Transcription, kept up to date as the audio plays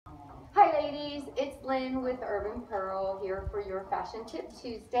ladies, it's Lynn with Urban Pearl here for your Fashion Tip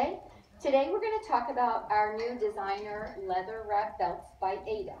Tuesday. Today we're going to talk about our new designer leather wrap belts by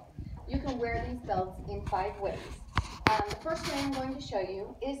Aida. You can wear these belts in 5 ways. The first way I'm going to show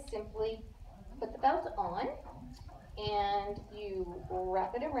you is simply put the belt on and you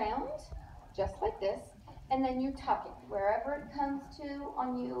wrap it around just like this, and then you tuck it. Wherever it comes to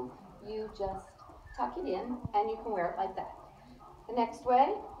on you, you just tuck it in and you can wear it like that. The next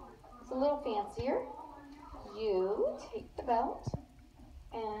way is a little fancier. You take the belt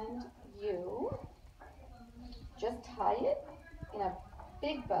and you just tie it in a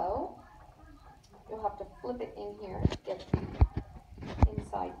big bow. You'll have to flip it in here to get the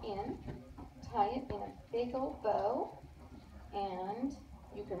inside in. Tie it in a big old bow, and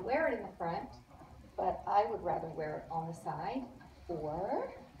you can wear it in the front, but I would rather wear it on the side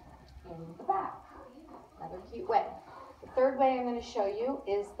or in the back. Another cute way. The third way I'm going to show you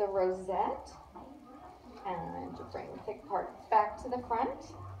is the rosette. And you bring the thick part back to the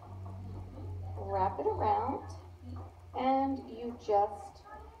front, wrap it around, and you just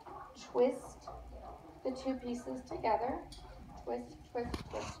twist the 2 pieces together. Twist, twist,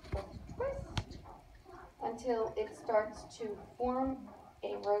 twist, twist, twist, until it starts to form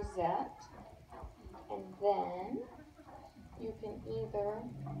a rosette. And then you can either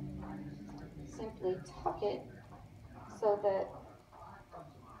simply tuck it so that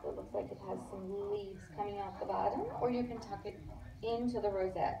it looks like it has some leaves coming out the bottom, or you can tuck it into the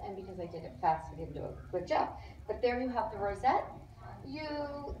rosette. And because I did it fast, I didn't do a good job. But there you have the rosette.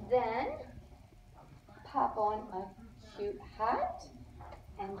 You then pop on a cute hat,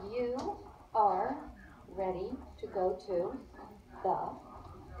 and you are ready to go to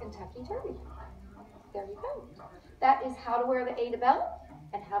the Kentucky Derby. There you go. That is how to wear the Aida belt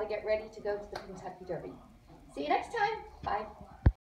and how to get ready to go to the Kentucky Derby. See you next time. Bye.